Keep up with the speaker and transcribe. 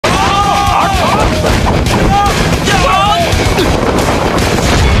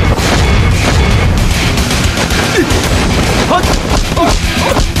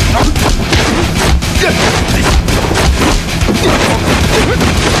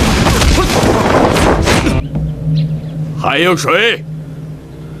还有谁？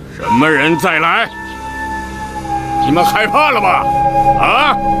什么人再来？你们害怕了吧？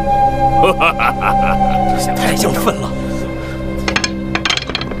啊！这太过分了！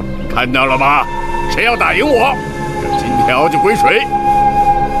看到了吧？谁要打赢我，这金条就归谁。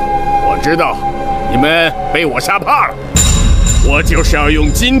我知道你们被我吓怕了，我就是要用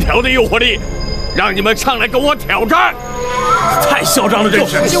金条的诱惑力，让你们上来跟我挑战。太嚣张了，这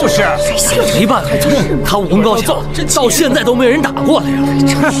是！就是，没办法，他武功高强，到现在都没人打过他呀。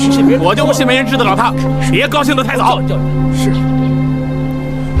我就不信没人治得了他。别高兴得太早。是，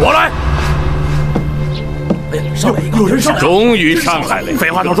我来。哎呀，上来一个，有人上来，终于上来了。废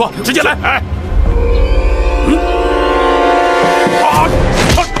话少说，直接来。哎。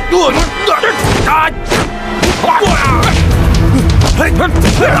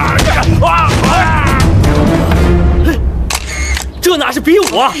这哪是比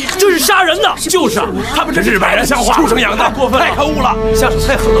武啊，这是杀人呐！就是啊，他们这日本人像话，畜生养的，过分，太可恶了，下手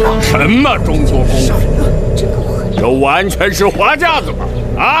太狠了吧？什么中国功夫？这完全是花架子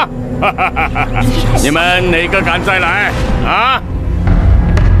嘛！啊！你们哪个敢再来？啊！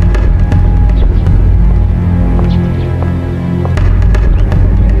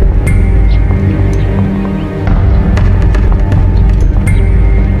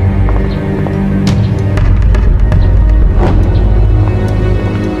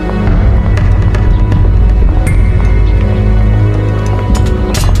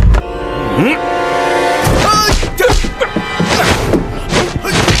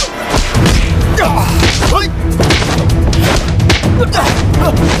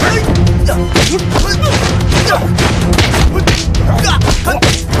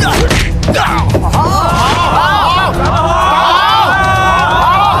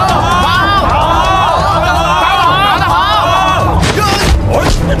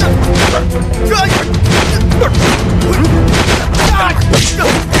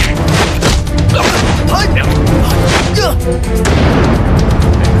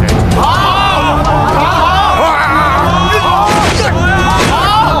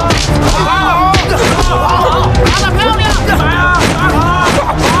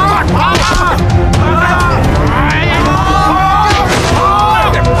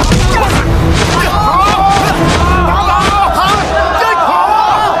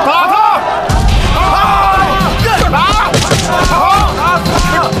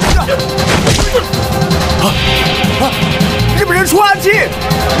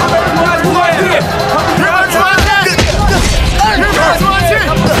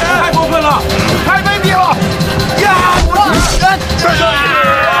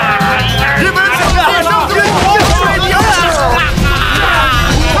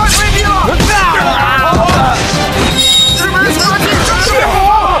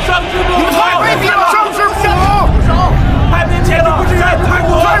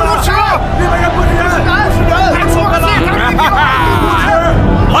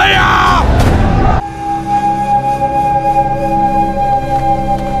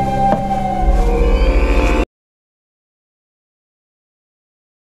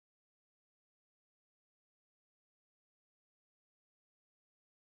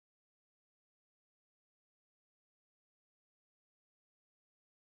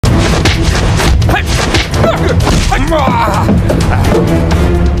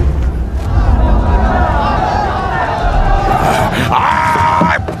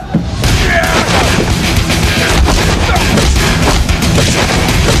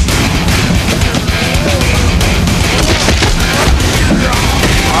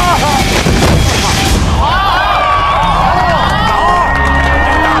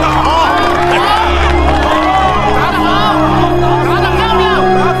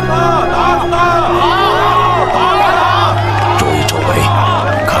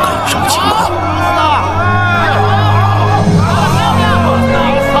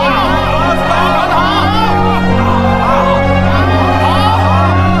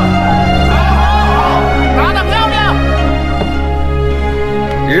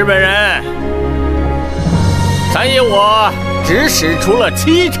只使出了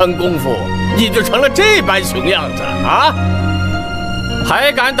7成功夫，你就成了这般熊样子啊？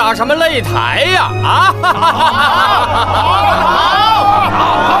还敢打什么擂台呀？啊！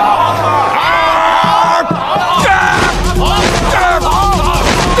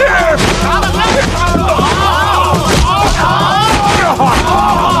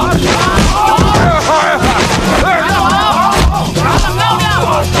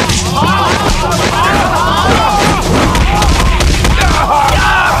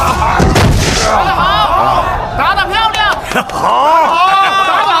好，打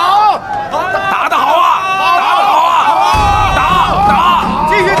得好，打得好啊，打得好啊！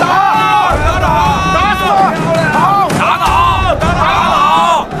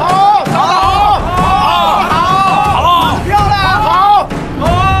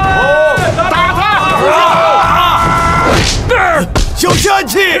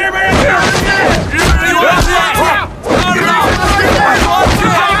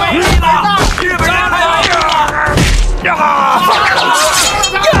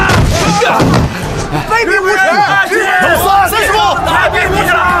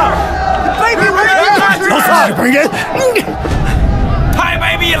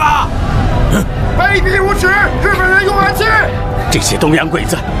些东洋鬼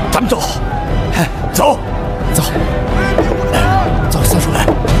子，咱们走，走，走，走，三叔来。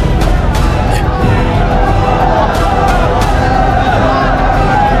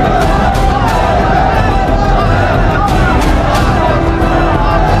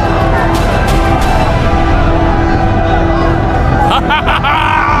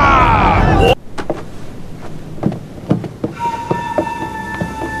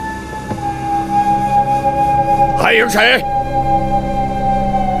还有谁？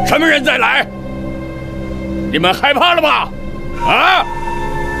什么人再来？你们害怕了吗？啊！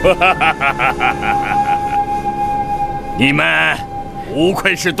你们不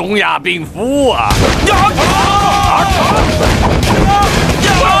愧是东亚病夫啊！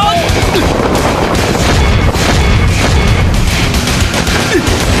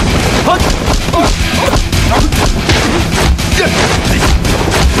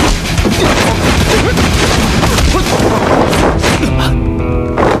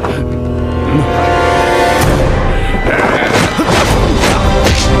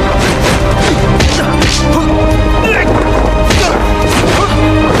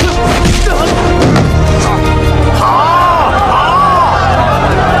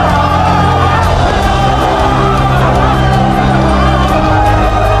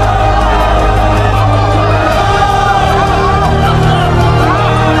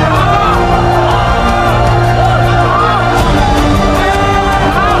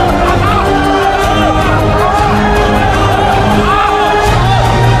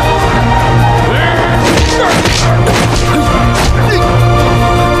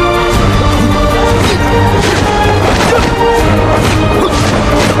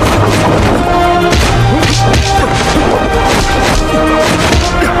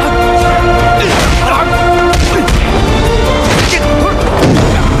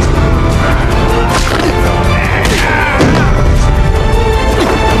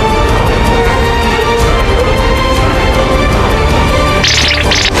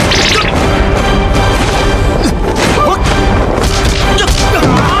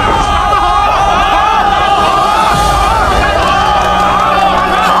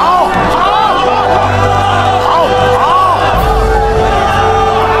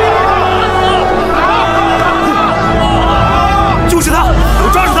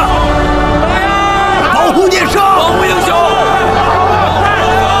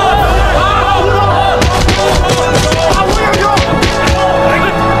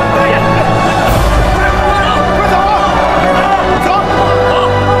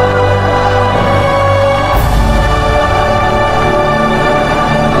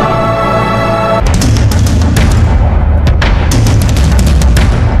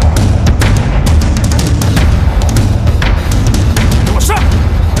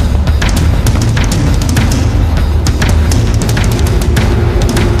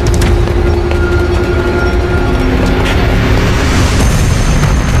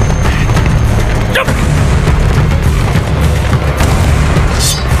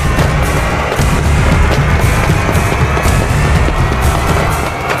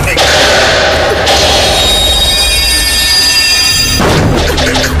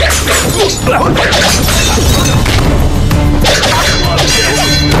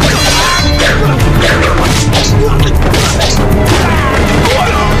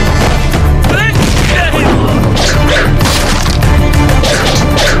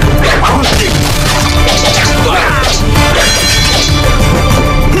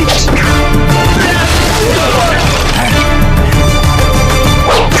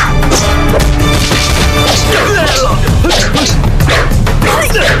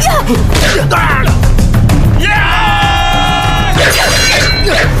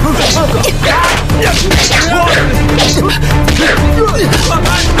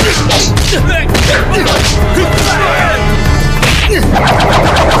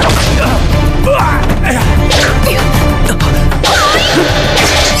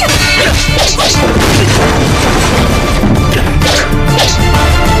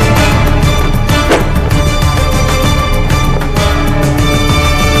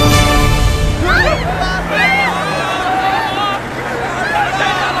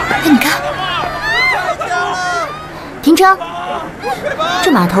停车！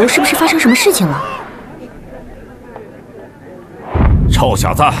这码头是不是发生什么事情了？臭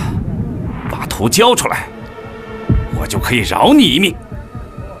小子，把图交出来，我就可以饶你一命。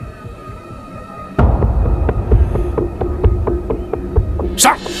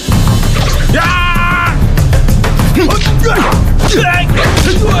上！呀！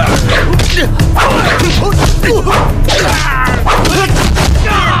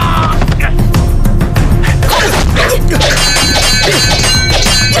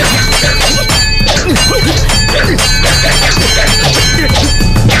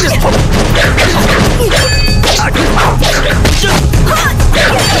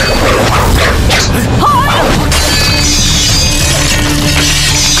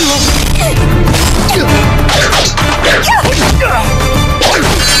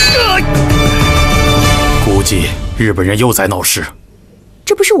日本人又在闹事。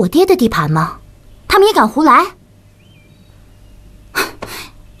这不是我爹的地盘吗？他们也敢胡来？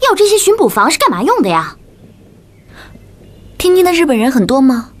要这些巡捕房是干嘛用的呀？天津的日本人很多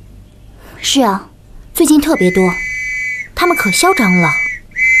吗？是啊，最近特别多，他们可嚣张了。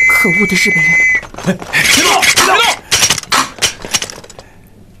可恶的日本人！别动！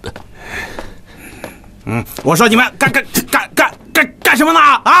别动！我说你们干什么呢？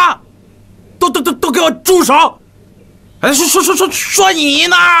啊！都给我住手！哎，说你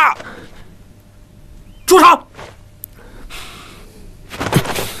呢！住手！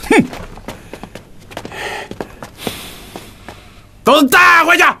哼！都带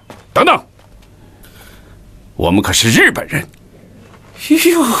回去！等等，我们可是日本人。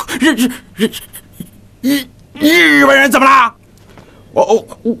哟，日本人怎么了？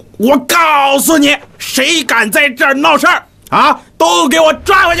我告诉你，谁敢在这儿闹事儿啊，都给我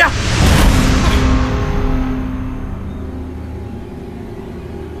抓回去！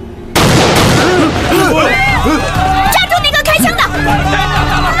抓住那个开枪的！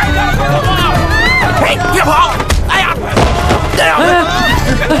哎，别跑！哎呀！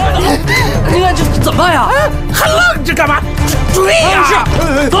你看这怎么办呀？还愣着干嘛？追呀！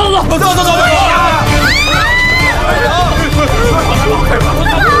是，走！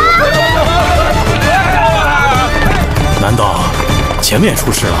难道前面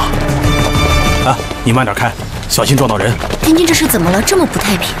出事了？啊，你慢点开，小心撞到人。天津这是怎么了？这么不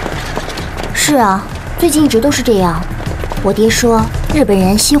太平？是啊，最近一直都是这样。我爹说日本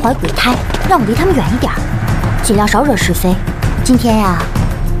人心怀鬼胎，让我离他们远一点，尽量少惹是非。今天呀，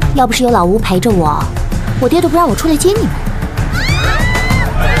要不是有老吴陪着我，我爹都不让我出来接你们。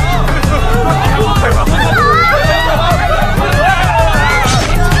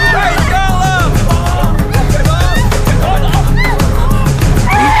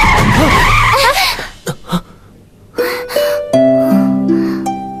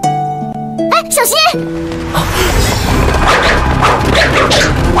哎，小心！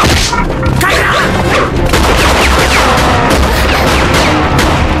干啥？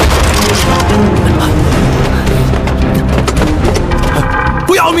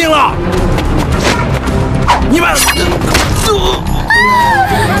不要命了！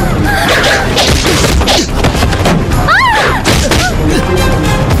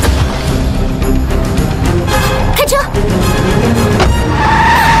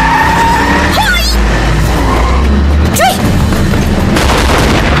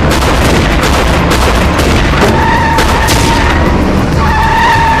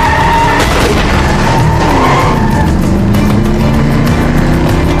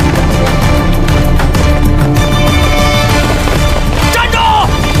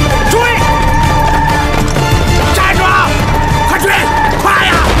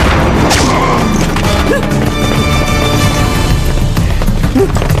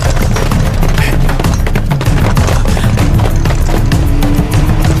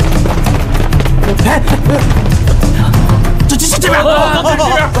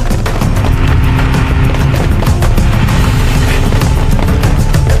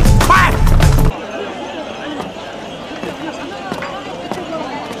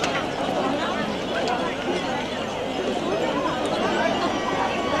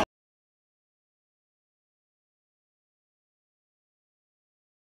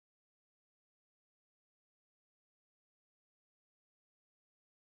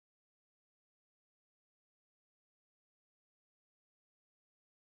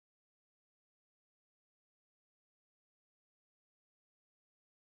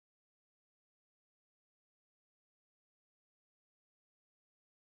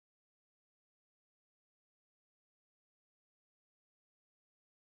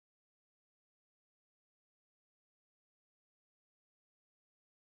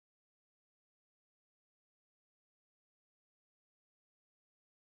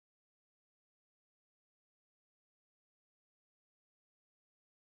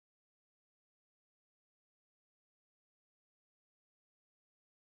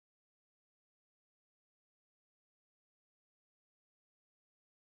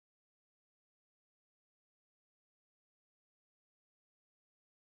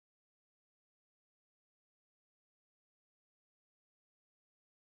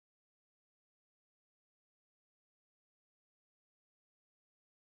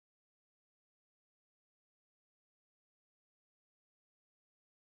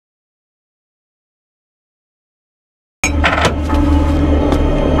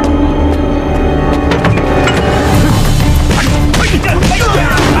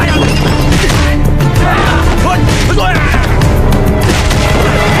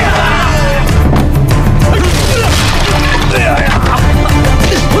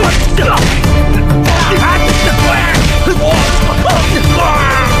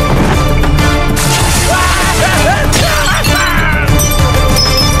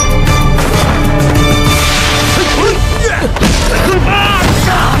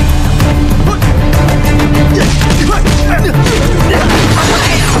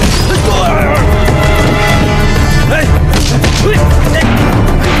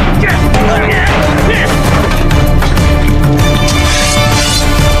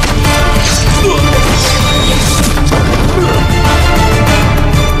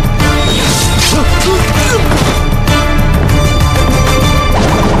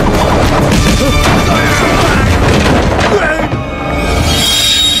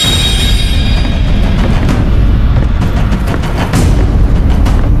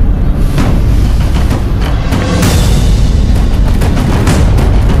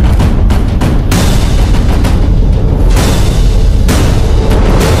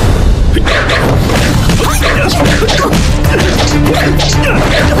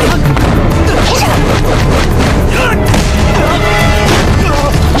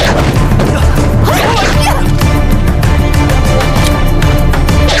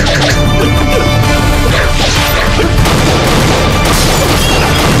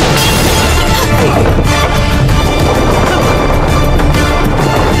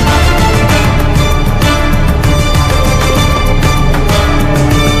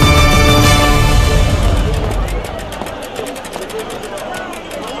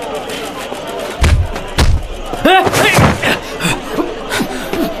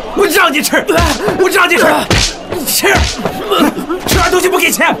我让你吃，吃完东西不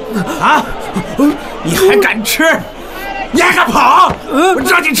给钱啊？你还敢吃？你还敢跑？我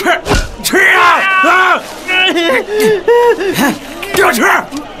让你吃啊！给我吃，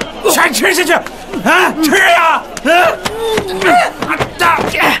全吃下去啊！吃呀！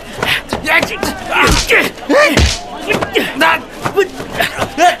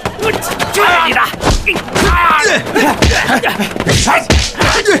就让你的！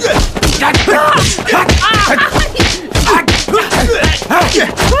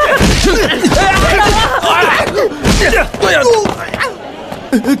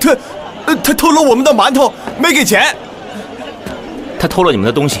他偷了我们的馒头，没给钱。他偷了你们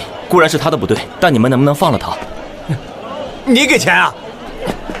的东西，固然是他的不对，但你们能不能放了他？你给钱啊？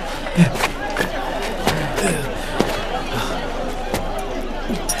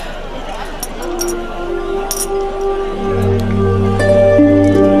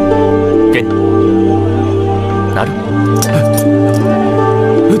给你，拿着。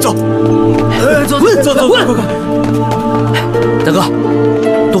走，走，快！大哥，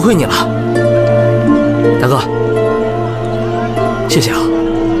多亏你了。大哥，谢谢啊。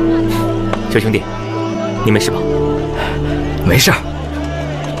小兄弟，你没事吧？没事。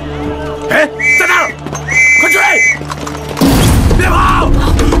哎，在那儿！快追！别跑！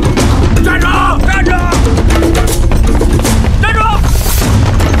站住！站住！站住！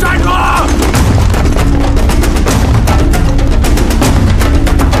站住！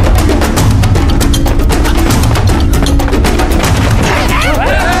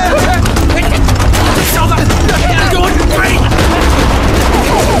小子，给我追！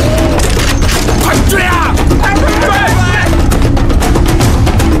快追啊！追！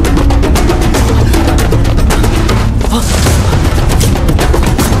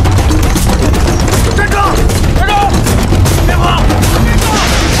站住！站住！别跑！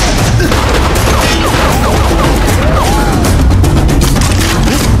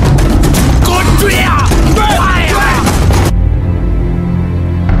给我追啊！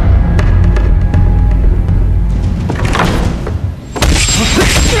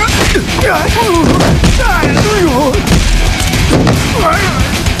快呀！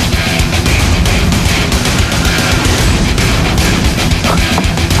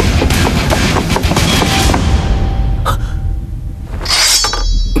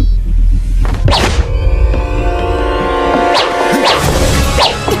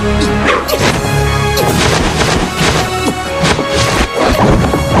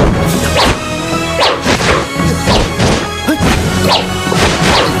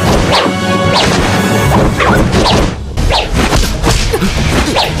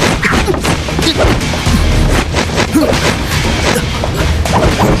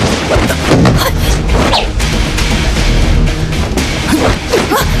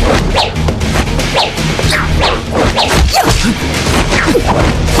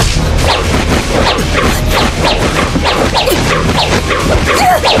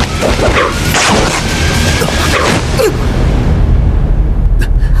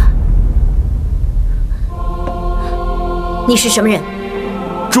你是什么人？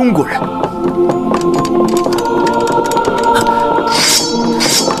中国人。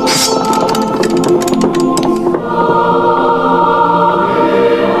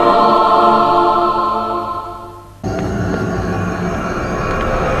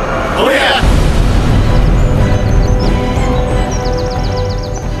侯爷，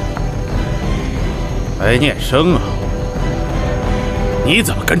白念生啊，你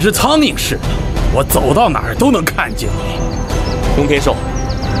怎么跟只苍蝇似的？我走到哪儿都能看见你。洪天寿，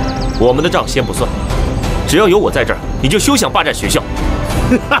我们的账先不算，只要有我在这儿，你就休想霸占学校。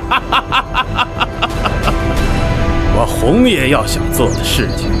我洪爷要想做的事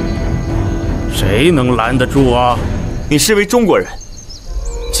情，谁能拦得住啊？你身为中国人，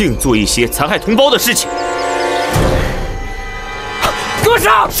竟做一些残害同胞的事情，给我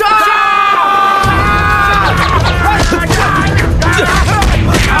上！上！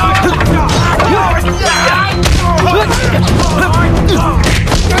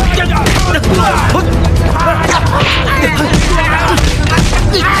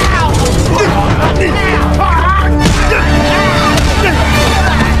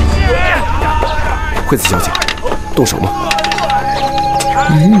惠子小姐，动手吗？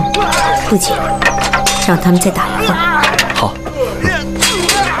不急，让他们再打一会儿。好，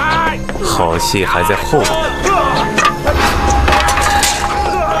好戏还在后头。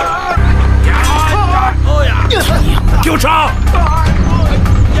给我上！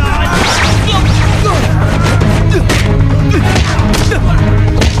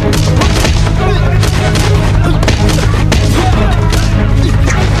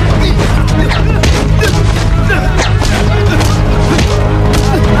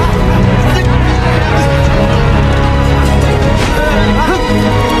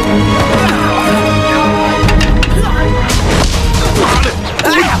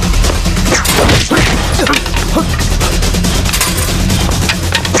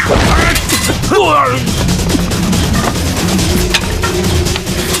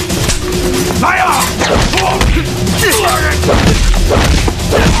来呀！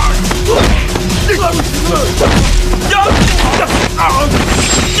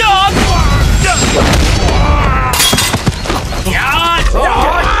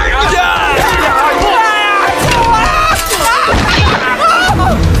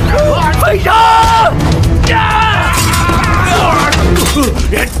飞上！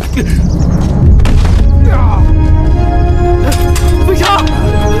飞上！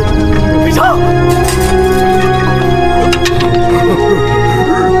飞上！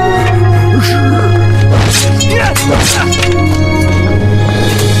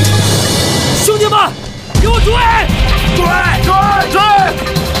兄弟们，给我追！追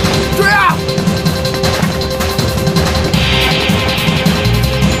啊！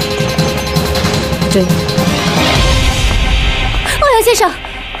追！欧阳先生，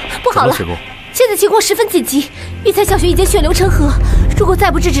不好了！现在情况十分紧急，育才小学已经血流成河，如果再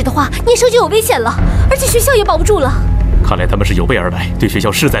不制止的话，年生就有危险了，而且学校也保不住了。看来他们是有备而来，对学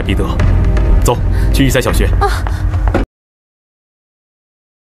校势在必得。走，去育才小学。啊！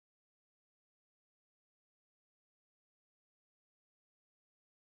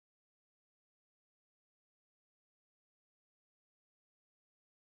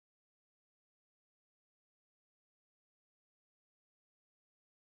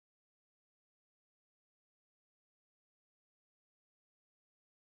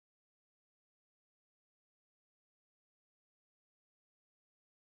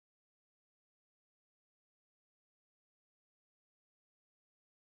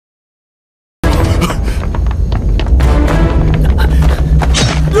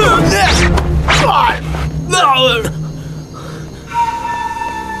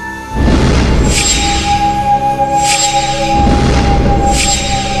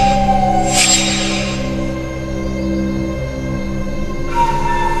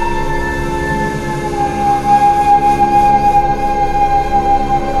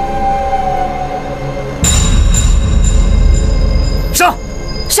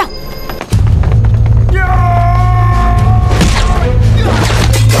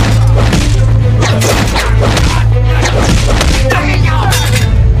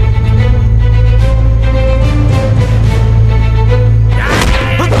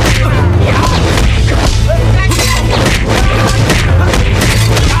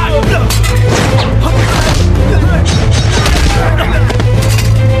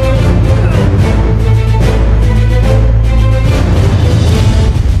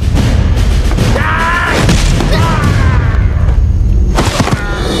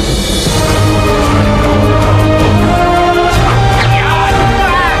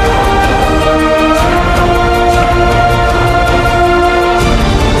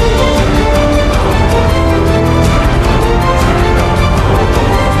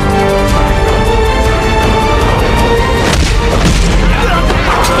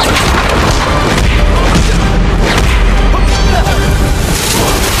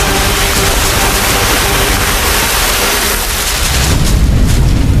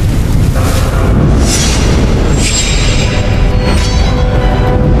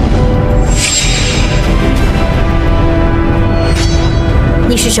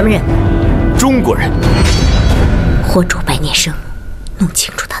你是什么人？中国人。活捉白念生，弄清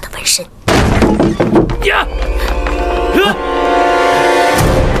楚他的纹身。呀！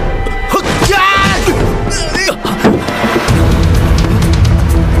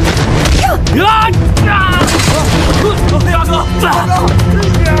大哥，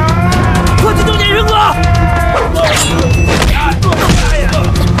快去救念生哥！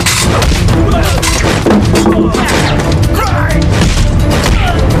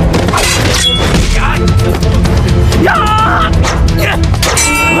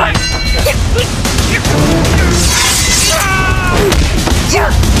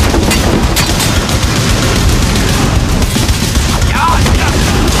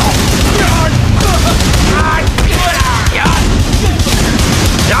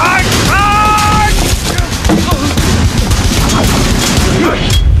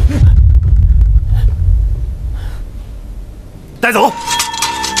带走，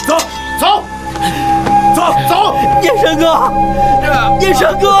走走走走！燕山哥，燕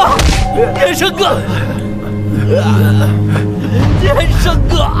山哥，燕山哥，燕山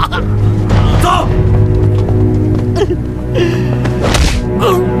哥，走！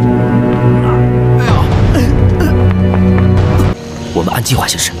我们按计划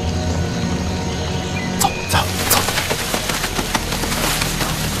行事。走走走。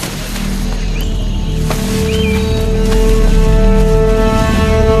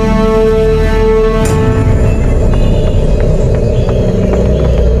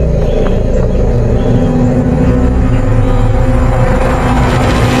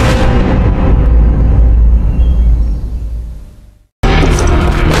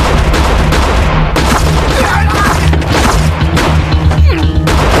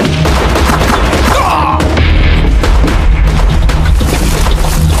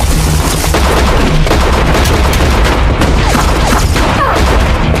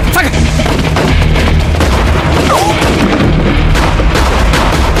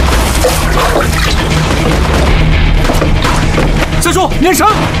连城，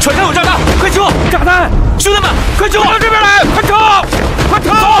船上有炸弹，快救！炸弹！兄弟们，快救！到这边来，快撤！快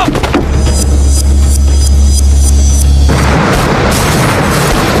撤！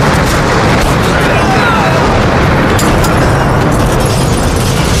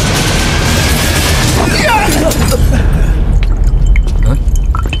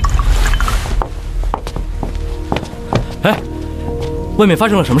哎，外面发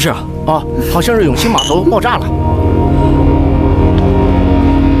生了什么事啊？啊，好像是永兴码头爆炸了。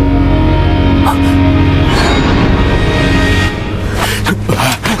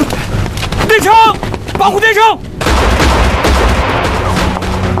电车，保护电车！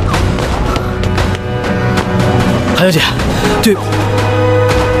韩小姐，对，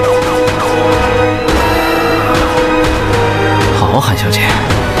好，韩小姐，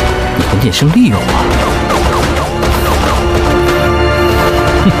你很点声利用我。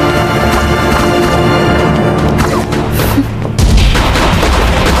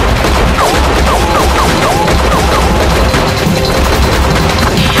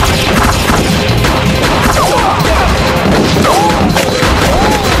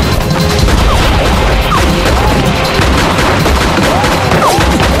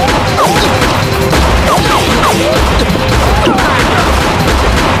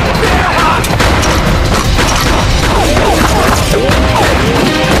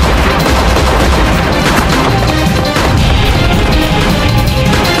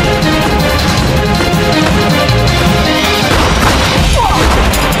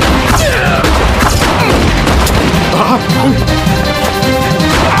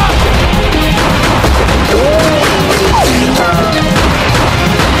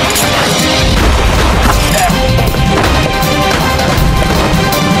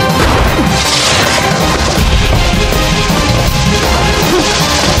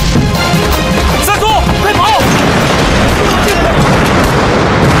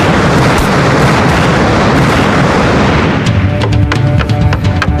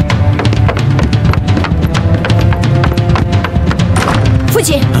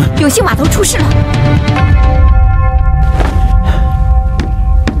永兴码头出事了，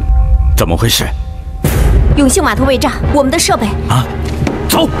怎么回事？永兴码头被炸，我们的设备啊！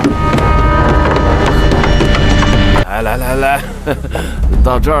走！来，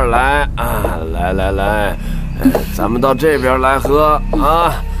到这儿来啊！来，咱们到这边来喝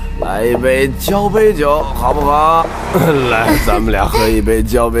啊！来一杯交杯酒，好不好？来，咱们俩喝一杯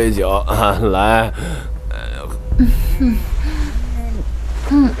交杯酒啊！来。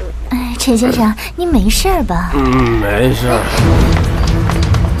陈先生，你没事吧？没事。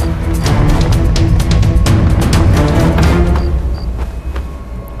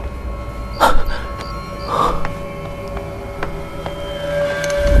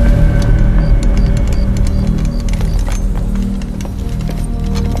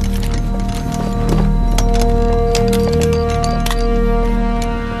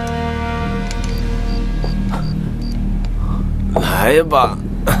来吧。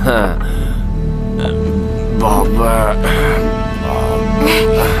宝贝儿，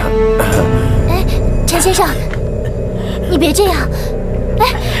陈先生，你别这样，哎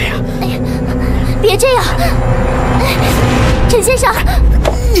呀，别这样，陈先生，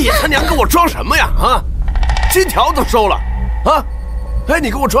你他娘跟我装什么呀？啊，金条都收了，啊，哎，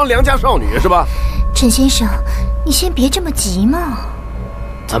你跟我装良家少女是吧？陈先生，你先别这么急嘛。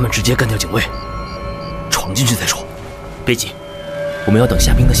咱们直接干掉警卫，闯进去再说。别急，我们要等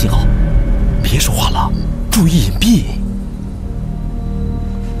下兵的信号。别说话了，注意隐蔽。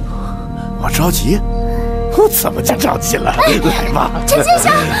我着急，我怎么就着急了？来吧，陈先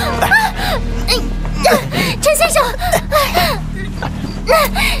生，陈先生，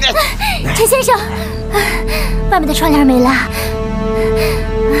陈先生，外面的窗帘没拉，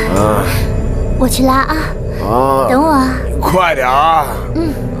我去拉啊。等我。快点啊！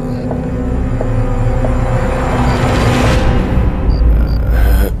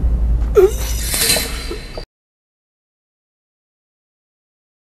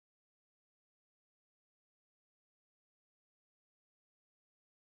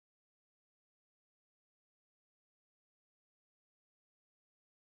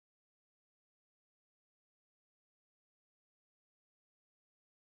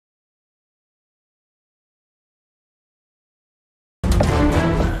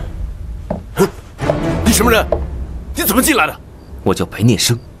你什么人？你怎么进来的？我叫白念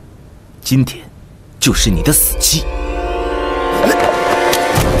生，今天就是你的死期。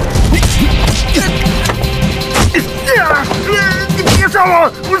你别杀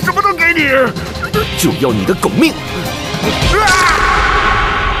我，我什么都给你，就要你的狗命！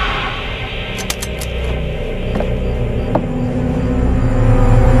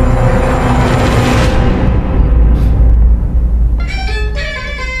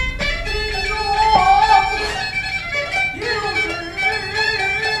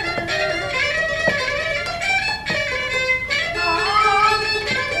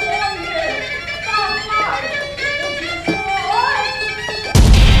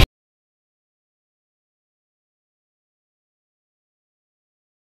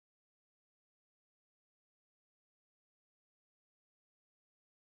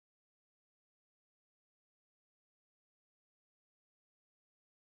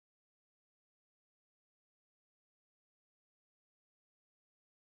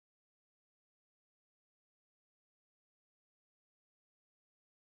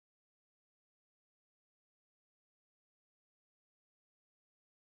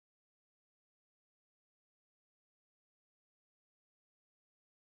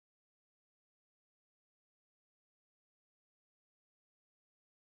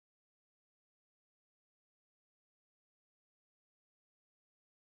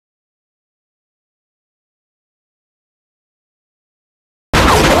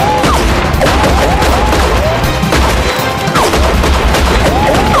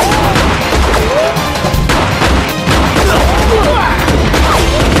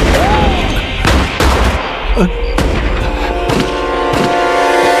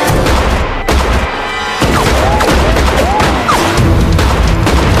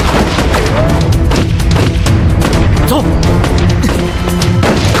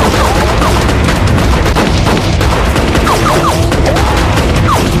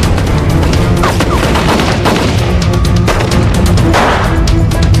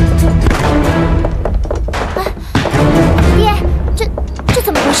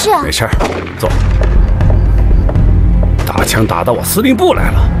没事儿，坐。打枪打到我司令部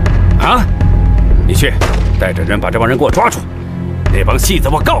来了，啊！你去带着人把这帮人给我抓住。那帮戏子，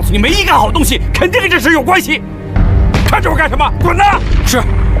我告诉你，没一个好东西，肯定跟这事有关系。看着我干什么？滚呐！是。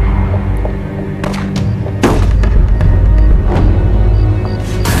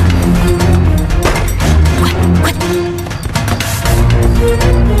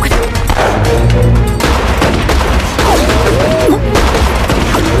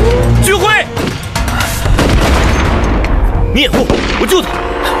聚会！灭户，我救他。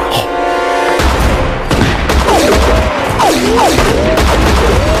好。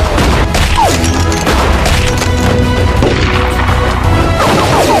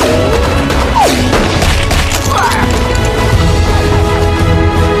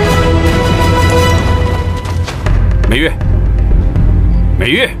美月，美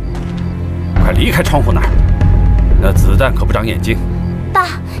月，快离开窗户那儿，那子弹可不长眼睛。爸，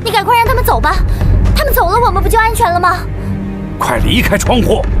你赶快让他们走吧，他们走了，我们不就安全了吗？快离开窗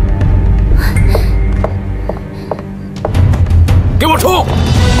户！给我冲！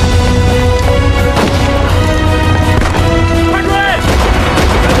快追！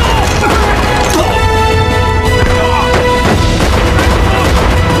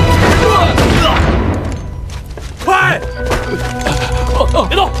快！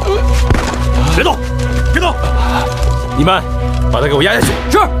别动！别动！别动！你们把他给我压下去。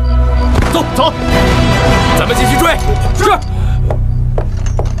是。走走，咱们继续追。是。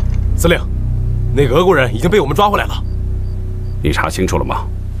司令，那个俄国人已经被我们抓回来了。你查清楚了吗？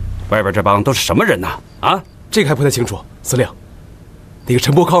外边这帮都是什么人呢？啊，这个还不太清楚。司令，那个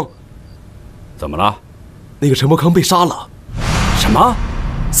陈伯康，怎么了？那个陈伯康被杀了。什么？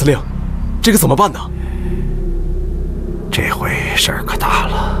司令，这个怎么办呢？这回事儿可大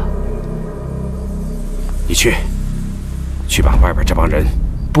了。你去把外边这帮人，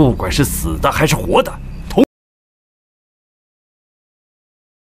不管是死的还是活的，同。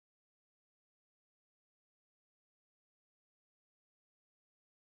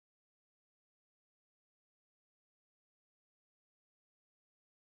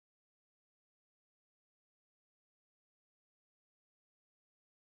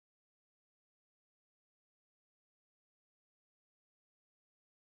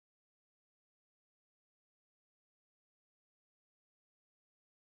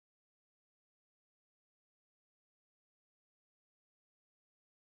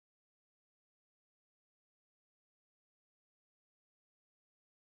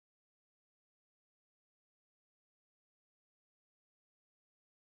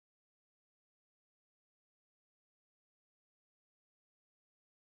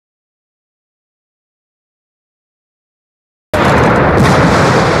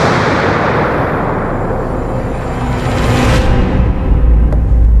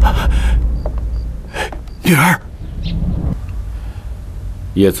女儿，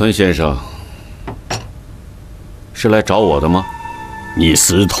叶村先生是来找我的吗？你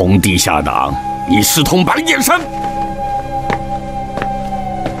私通地下党，你私通白念生。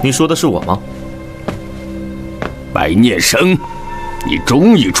你说的是我吗？白念生，你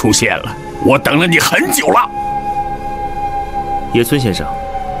终于出现了，我等了你很久了。叶村先生，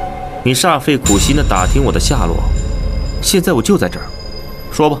你煞费苦心的打听我的下落，现在我就在这儿，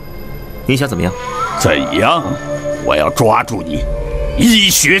说吧，你想怎么样？怎样？我要抓住你，一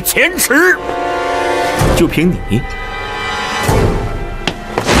雪前耻。就凭你？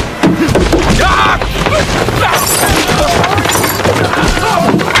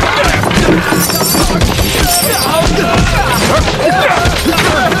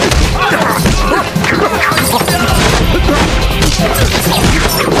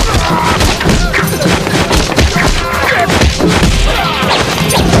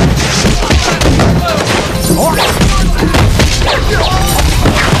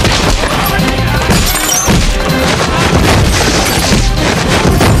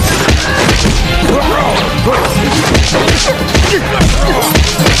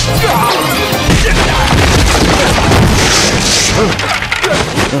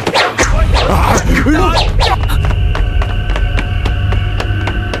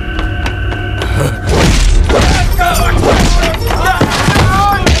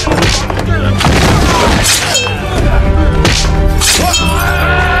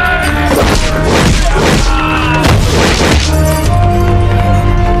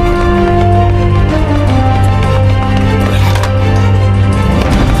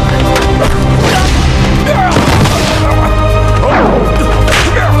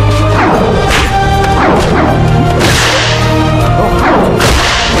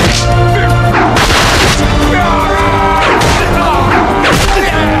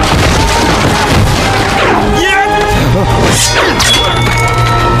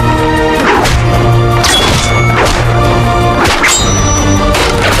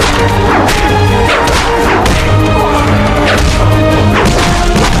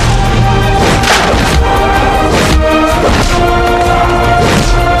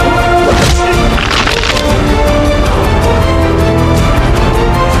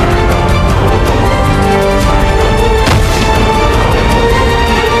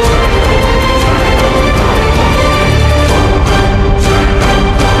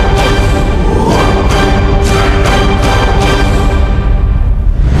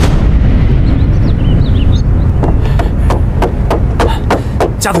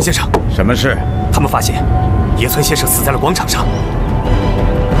加藤先生，什么事？他们发现野村先生死在了广场上。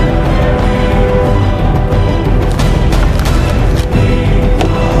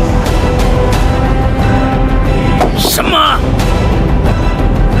什么？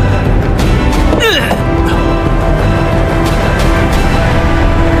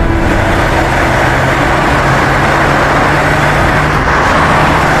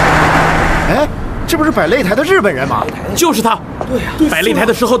哎，这不是摆擂台的日本人吗？就是他。对呀，摆擂台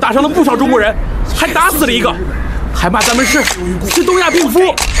的时候打伤了不少中国人，还打死了一个，还骂咱们是东亚病夫。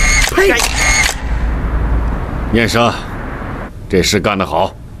呸！念生，这事干得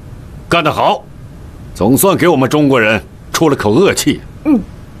好，干得好，总算给我们中国人出了口恶气。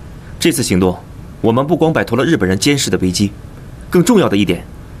这次行动，我们不光摆脱了日本人监视的危机，更重要的一点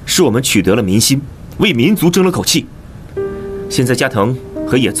是我们取得了民心，为民族争了口气。现在加藤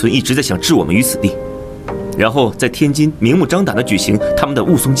和野村一直在想置我们于死地，然后在天津明目张胆地举行他们的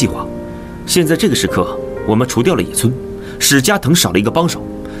雾凇计划。现在这个时刻，我们除掉了野村，使加藤少了一个帮手，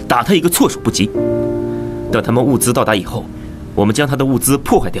打他一个措手不及。等他们物资到达以后，我们将他的物资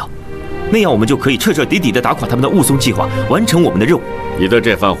破坏掉，那样我们就可以彻彻底底地打垮他们的雾凇计划，完成我们的任务。你的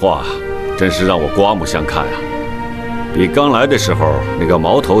这番话，真是让我刮目相看啊！比刚来的时候那个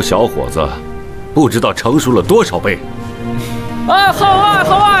毛头小伙子，不知道成熟了多少倍。哎，号外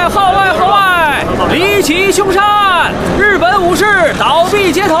号外号外号外！离奇凶杀，日本武士倒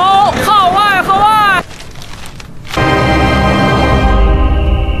闭街头，号外号外！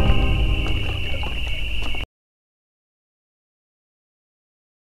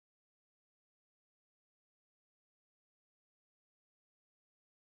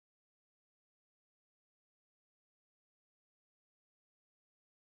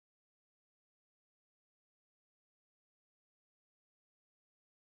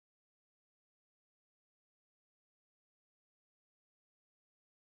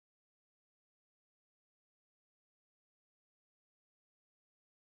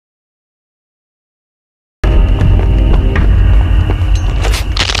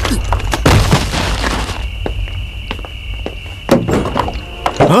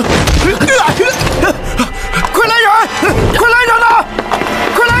 啊！快来人！快来人呐！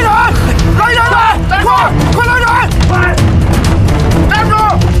快来人！来人呐！快来人！站住！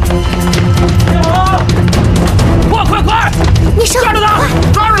快！你上！抓住他！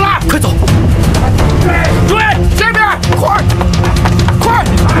抓住他！快走！追！这边！快！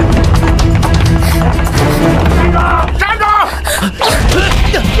站住！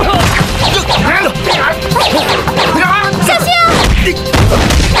小心啊！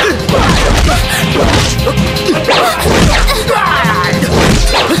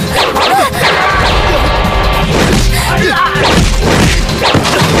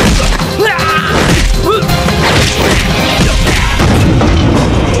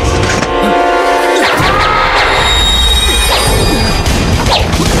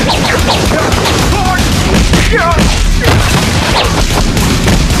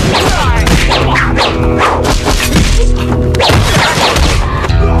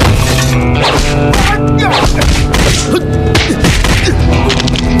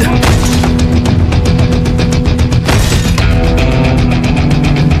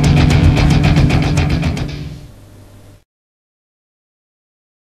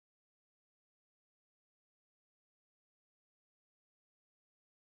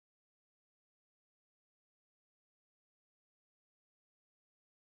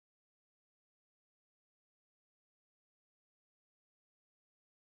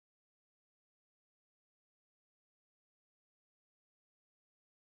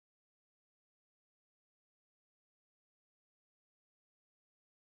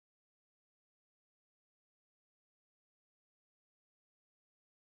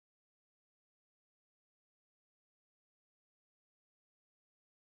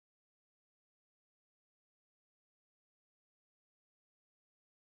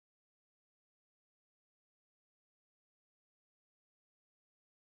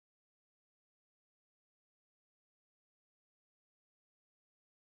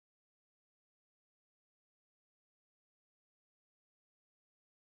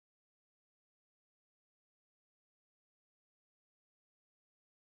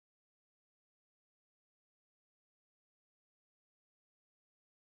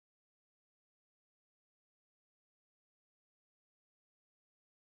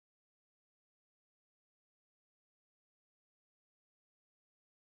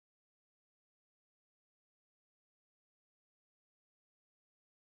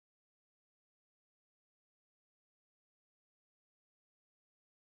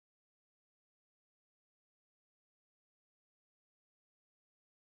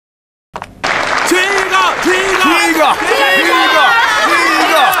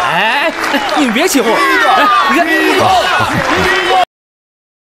 哎，你们别起哄！哎，你看。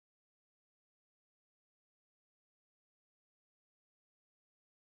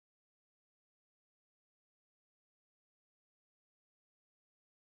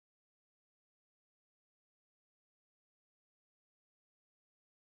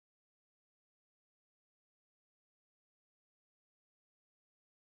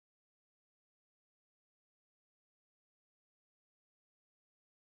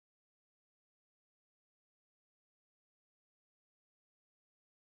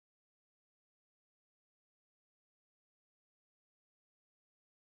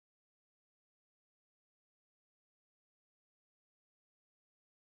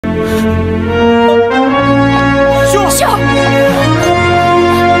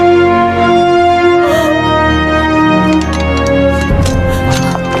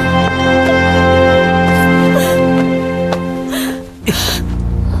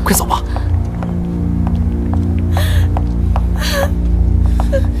快走吧。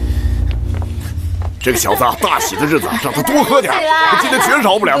这个小子大喜的日子，让他多喝点，今天绝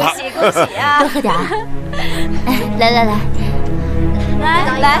饶不了他。恭喜啊！多喝点啊！哎，来，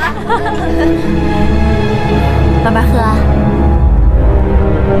慢慢喝啊！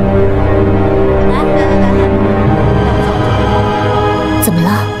来，怎么了？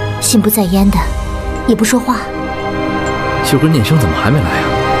心不在焉的，也不说话。秀跟念生怎么还没来啊？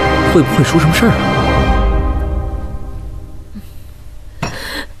会不会出什么事儿啊？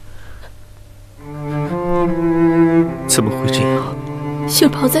 怎么会这样？秀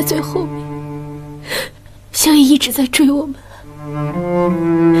跑在最后面，萧爷一直在追我们。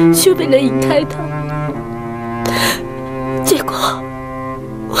秀为了引开他，结果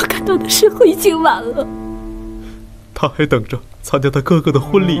我赶到的时候已经晚了。他还等着参加他哥哥的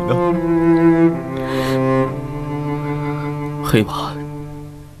婚礼呢。黑娃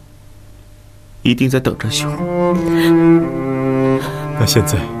一定在等着秀。那现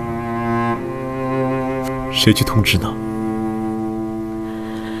在？ 谁去通知呢？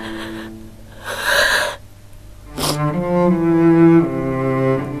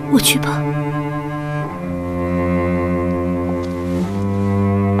我去吧。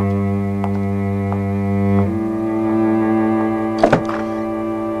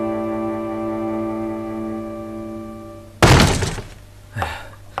哎，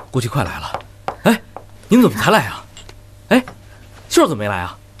估计快来了。哎，你们怎么才来啊？哎，秀儿怎么没来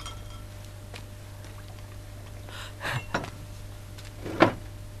啊？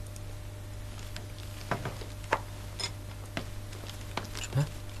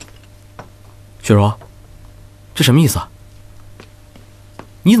 雪柔，这什么意思啊？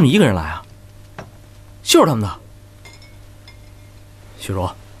你怎么一个人来啊？秀儿他们呢？雪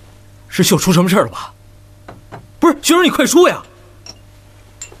柔，是秀出什么事儿了吧？不是，雪柔，你快说呀！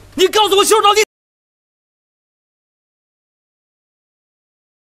你告诉我，秀儿到底……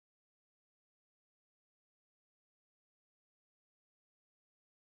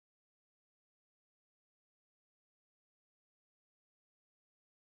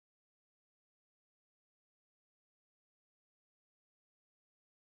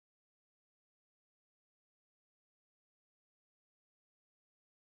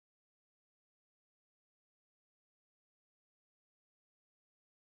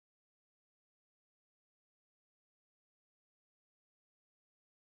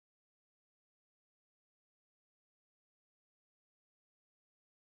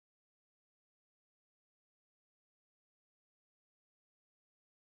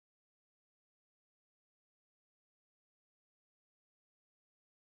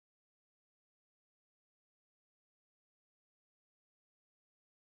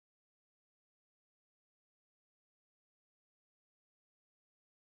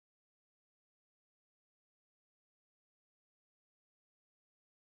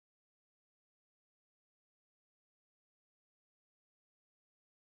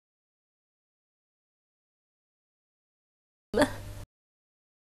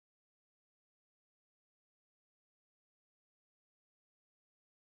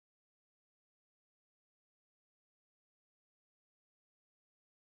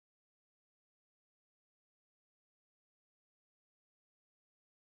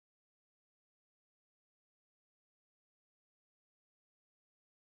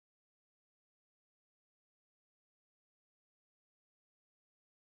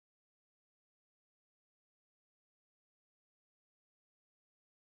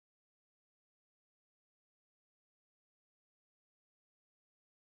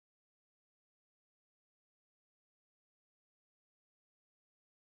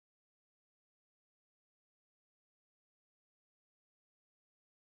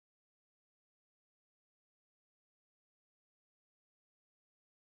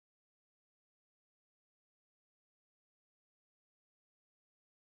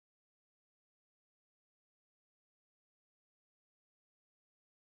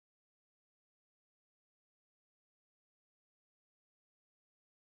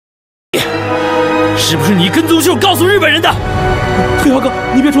是不是你跟踪秀告诉日本人的？黑豪哥，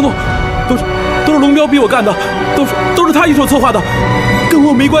你别冲动，都是龙彪逼我干的，都是他一手策划的，跟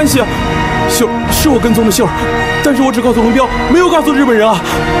我没关系啊。秀是我跟踪的秀，但是我只告诉龙彪，没有告诉日本人啊。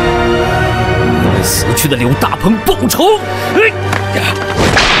为死去的刘大鹏报仇！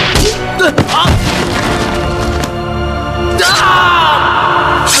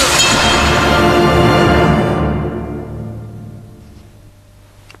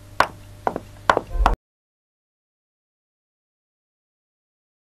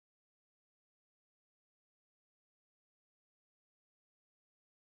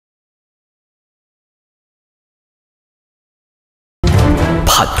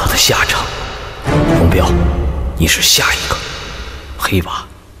叛徒的下场彪，你是下一个黑娃。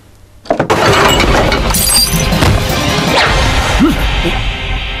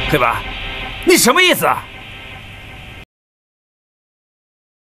黑娃，你什么意思啊？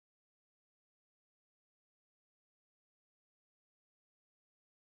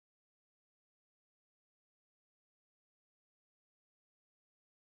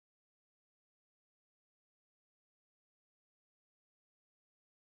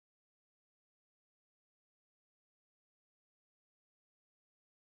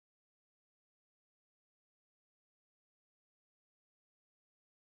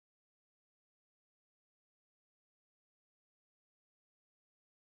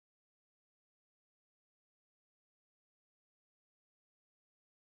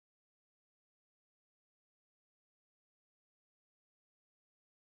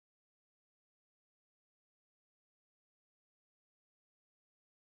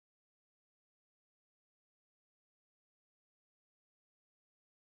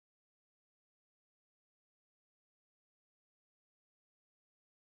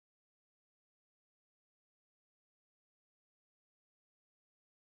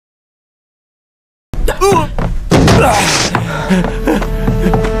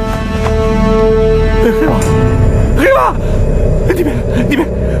黑娃，你别，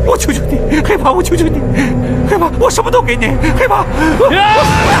我求求你，黑娃，我求求你，黑娃，我什么都给你，黑娃。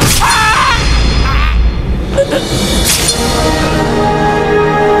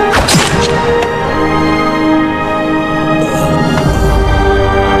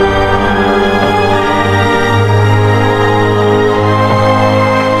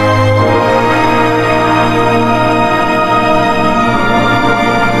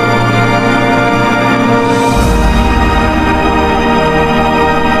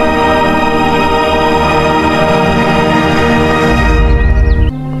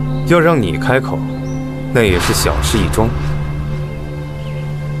要让你开口，那也是小事一桩。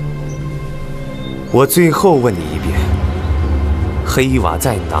我最后问你一遍，黑娃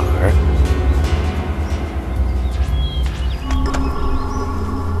在哪儿？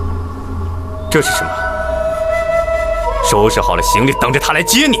这是什么？收拾好了行李，等着他来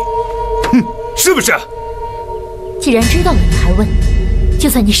接你。哼，是不是？既然知道了，你还问？就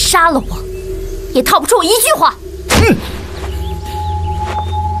算你杀了我，也套不出我一句话。哼！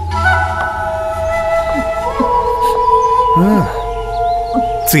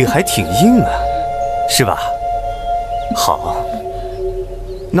嘴还挺硬啊，是吧？好，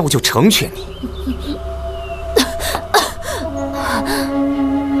那我就成全你。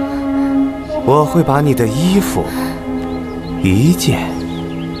我会把你的衣服一件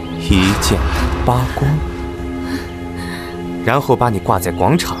一件扒光，然后把你挂在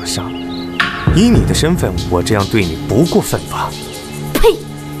广场上。以你的身份，我这样对你不过分吧？呸！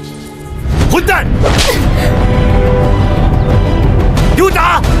混蛋！给我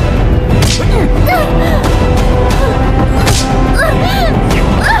打！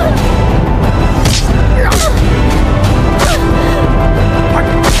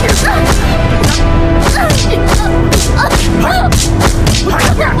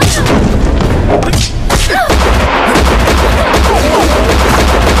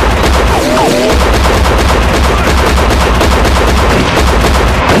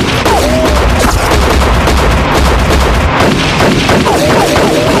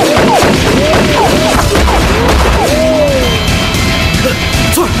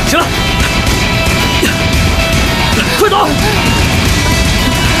行了，快走！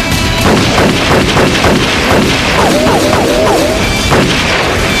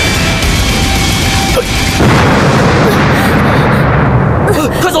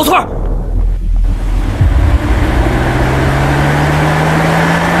快走，翠儿！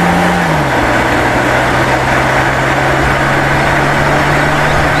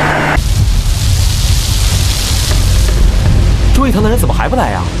朱一堂的人怎么还不来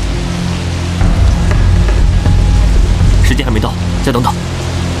呀？时间还没到，再等等。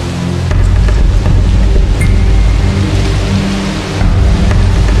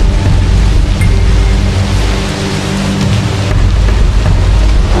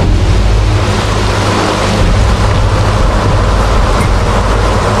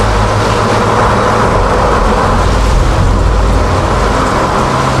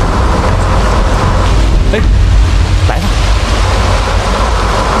哎，来了。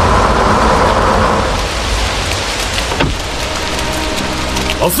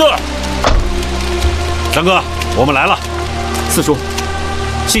老四，三哥，我们来了。四叔，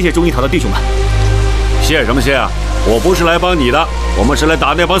谢谢忠义堂的弟兄们。谢什么谢啊？我不是来帮你的，我们是来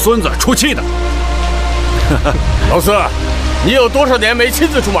打那帮孙子出气的。老四，你有多少年没亲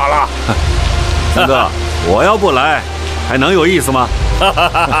自出马了？三哥，我要不来，还能有意思吗？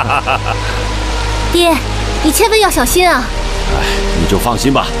爹，你千万要小心啊！哎，你就放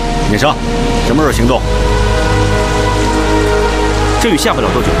心吧。念生，什么时候行动？这雨下不了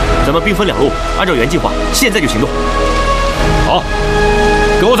多久，咱们兵分两路，按照原计划，现在就行动。好，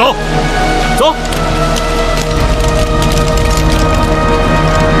跟我走，走。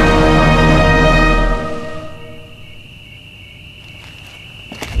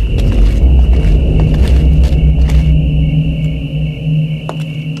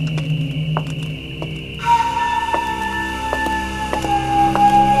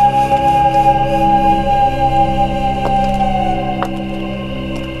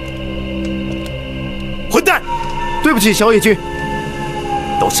对不起，小野君。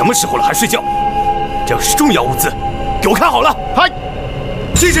都什么时候了还睡觉？这是重要物资，给我看好了。嗨，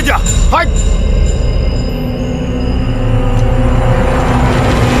精神点。嗨。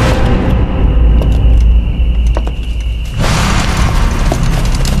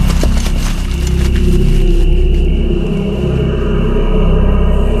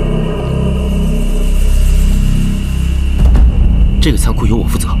这个仓库由我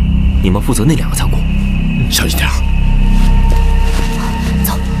负责，你们负责那2个仓库。小心点儿。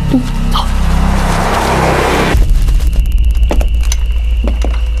走，走。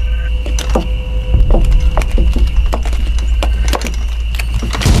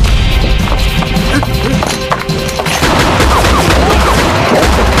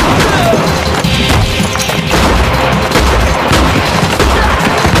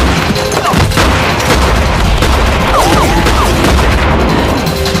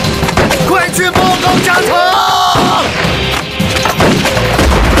快去报告战场！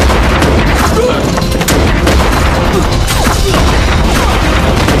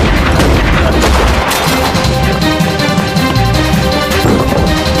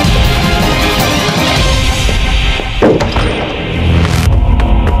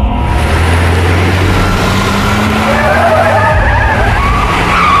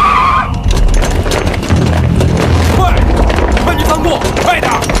快去仓库，快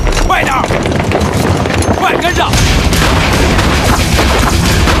点，快点，快跟上！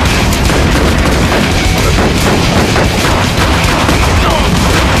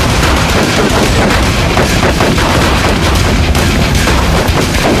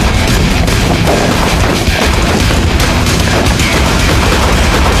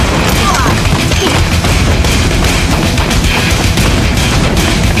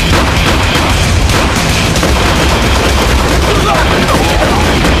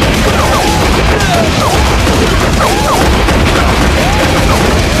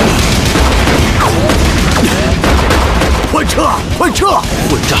快撤！快撤！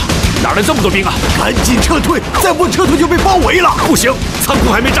混账！哪来这么多兵啊？赶紧撤退！再不撤退就被包围了！不行，仓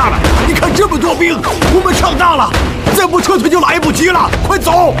库还没炸呢。你看这么多兵，我们上当了！再不撤退就来不及了！快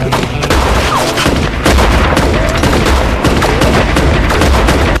走！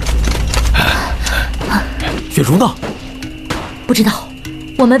雪茹呢？不知道，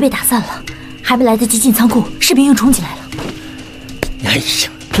我们被打散了，还没来得及进仓库，士兵又冲进来了。哎呀，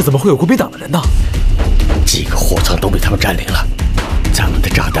这怎么会有国民党的人呢？几个货仓都被他们占领了，咱们的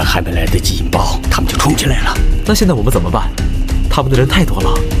炸弹还没来得及引爆，他们就冲进来了。那现在我们怎么办？他们的人太多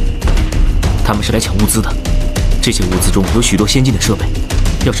了。他们是来抢物资的，这些物资中有许多先进的设备，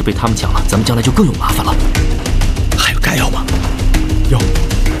要是被他们抢了，咱们将来就更有麻烦了。还有弹药吗？有。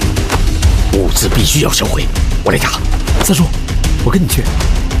物资必须要销毁，我来打。三叔，我跟你去。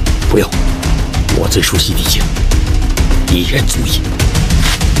不用，我最熟悉地形，一人足矣。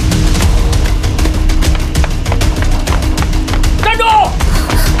站住！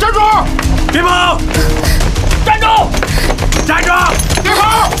站住！别跑！站住！站着！别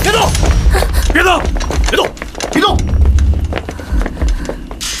跑！别动！别动！别动！别动！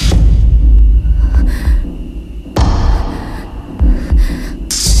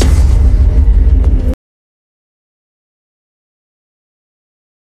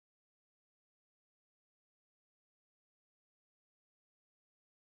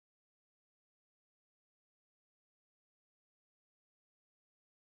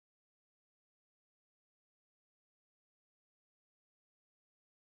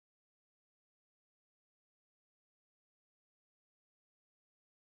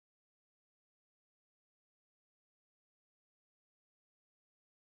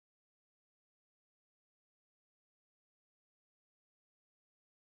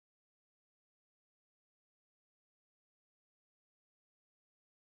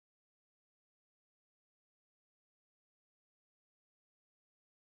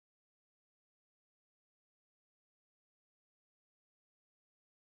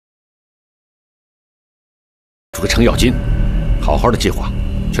个程咬金，好好的计划，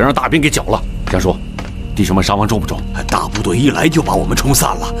全让大兵给搅了。江叔，弟兄们伤亡重不重？大部队一来就把我们冲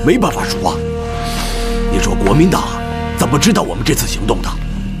散了，没办法说啊。你说国民党怎么知道我们这次行动的？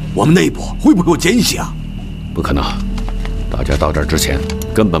我们内部会不会有奸细啊？不可能，大家到这儿之前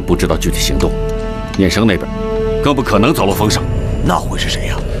根本不知道具体行动，聂生那边更不可能走漏风声。那会是谁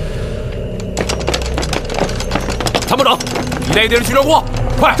呀？参谋长，那地儿去热锅，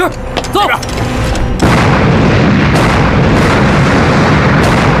快，是，走。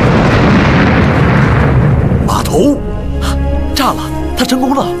码头炸了，他成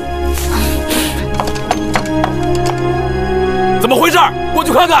功了。怎么回事？过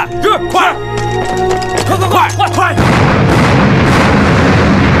去看看。是，快，快！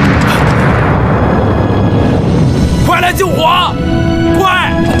快来救火！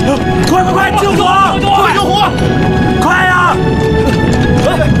快！救火！快救火！快呀！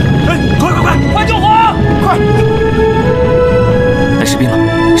快救火！快！来士兵了，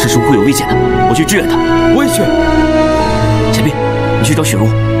师叔会有危险的，我去支援他。我也去。前兵，你去找雪茹。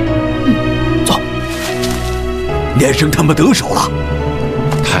走。聂生他们得手了，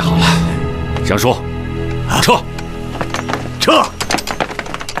太好了！江叔，撤！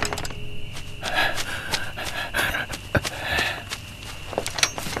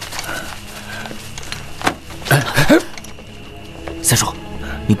三叔，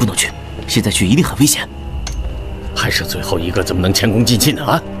你不能去，现在去一定很危险。还是最后一个，怎么能前功尽弃呢？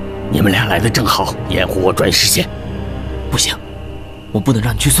啊！你们俩来的正好，掩护我转移视线。不行，我不能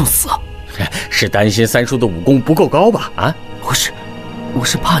让你去送死。是担心三叔的武功不够高吧？啊！我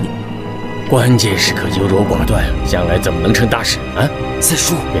是怕你。关键时刻优柔寡断，将来怎么能成大事啊？三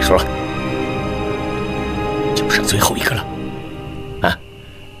叔，别说了，就剩最后一个了。啊！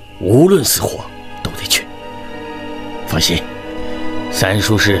无论死活都得去。放心，三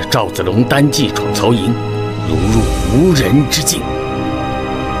叔是赵子龙单骑闯曹营，如入无人之境。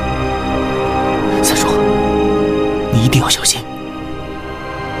三叔，你一定要小心。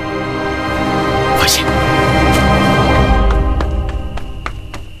放心。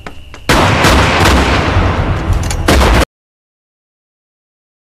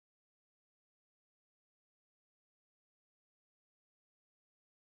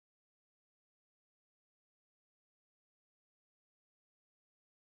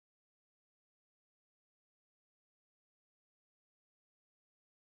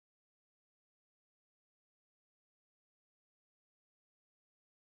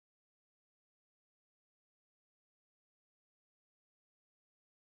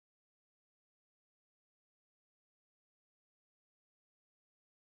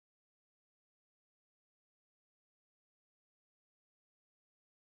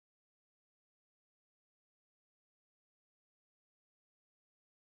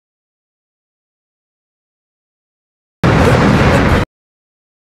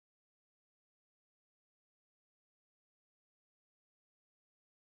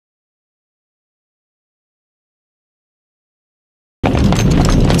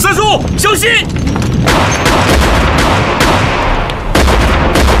三叔，小心！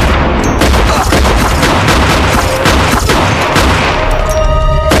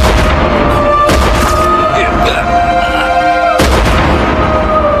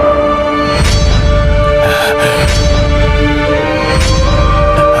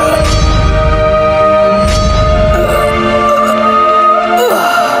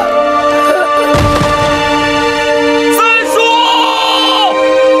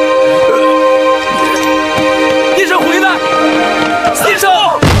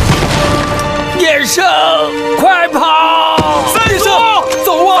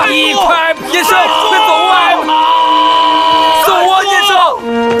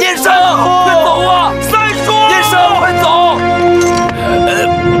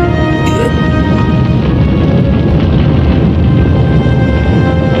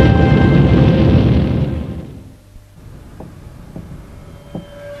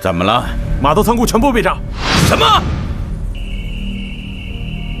怎么了？码头仓库全部被炸。什么？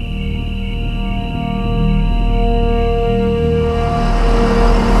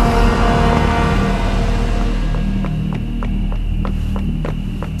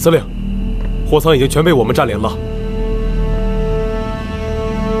司令，货仓已经全被我们占领了。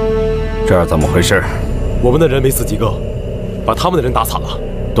这怎么回事？我们的人没死几个，把他们的人打惨了。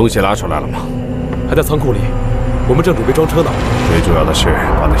东西拉出来了吗？还在仓库里，我们正准备装车呢。最重要的是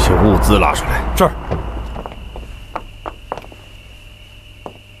把那些物资拉出来。这儿。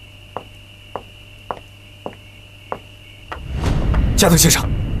加藤先生。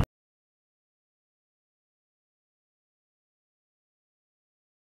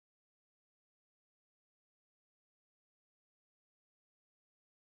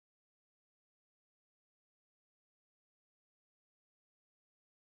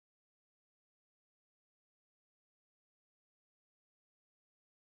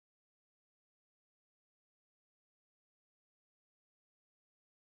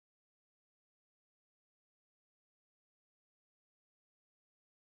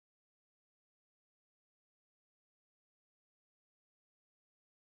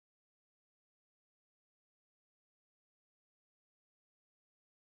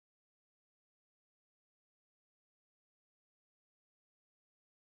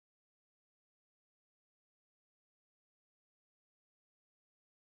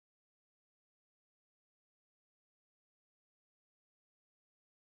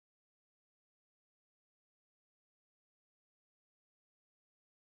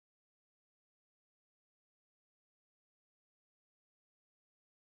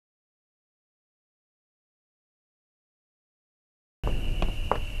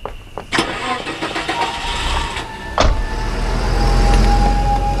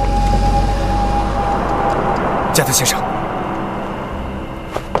的，先生。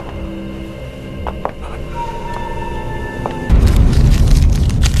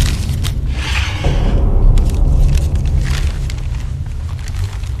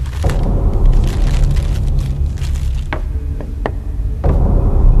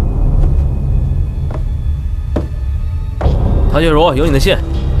唐雪茹，有你的信。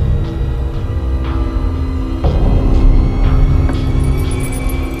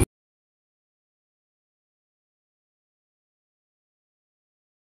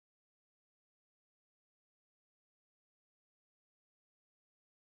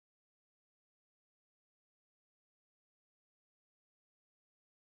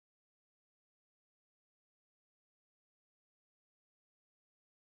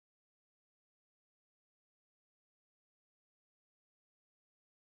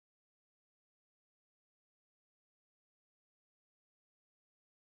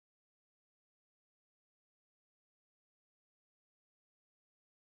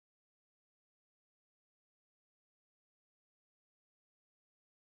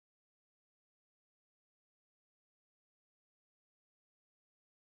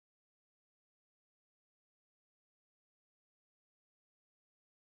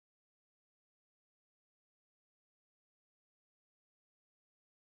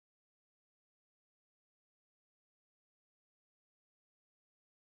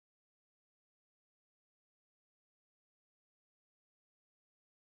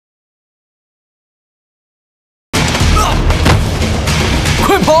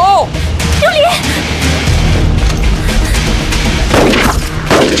快跑！琉璃，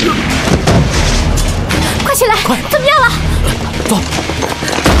快起来！快，怎么样了？走。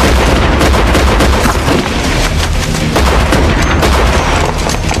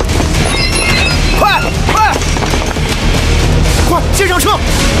快，先上车！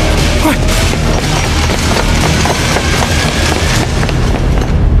快！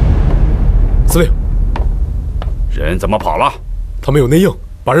司令，人怎么跑了？他们有内应，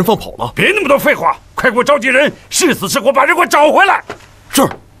把人放跑了。别那么多废话，快给我召集人，是死是活，把人给我找回来。是。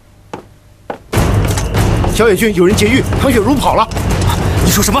小野郡有人劫狱，唐雪茹跑了。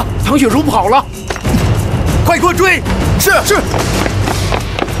你说什么？唐雪茹跑了！快给我追！是。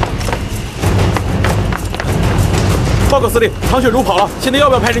报告司令，唐雪茹跑了，现在要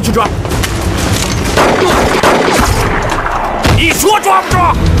不要派人去抓？你说抓不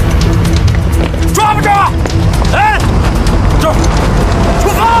抓？抓不抓？哎！这儿，出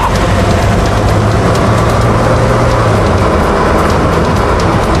发！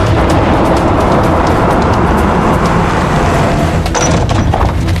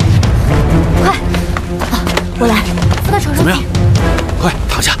快，我来，扶到床上。怎么样？快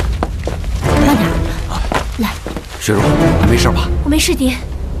躺下。慢点，来。雪茹，你没事吧？我没事，爹。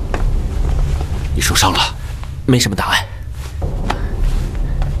你受伤了？没什么大碍。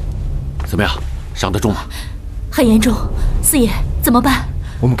怎么样？伤得重吗？很严重，四爷怎么办？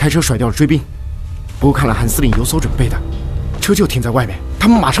我们开车甩掉了追兵，不过看来韩司令有所准备的，车就停在外面，他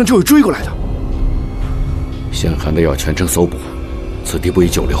们马上就会追过来的。限韩的要全城搜捕，此地不宜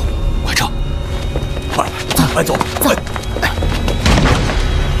久留，快撤！快走！快！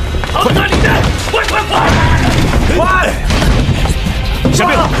好在里面！快！小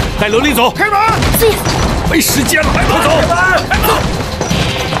兵，带琉璃走！开门！四爷，没时间了，快走！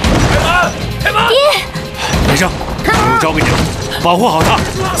开门！爹，连生，任务交给你了，保护好他。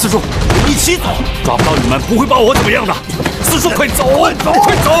四叔，一起走，抓不到你们不会把我怎么样的。四叔，快走！快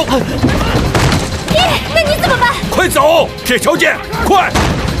走！爹，那你怎么办？快走！铁条剑，快！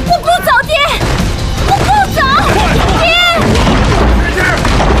我不走，爹，我不走！快！爹！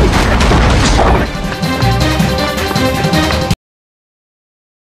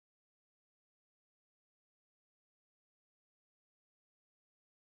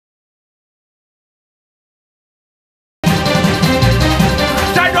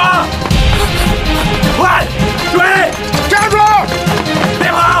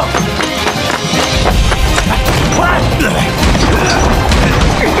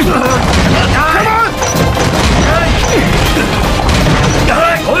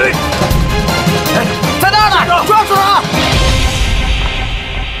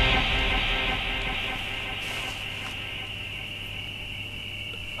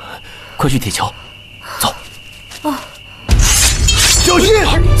快去铁桥，走！小心，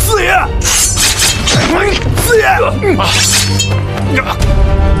四爷！四爷！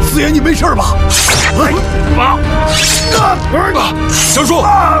四爷，你没事吧？小叔，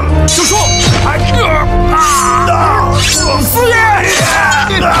小叔！四爷！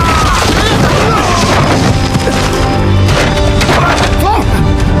走！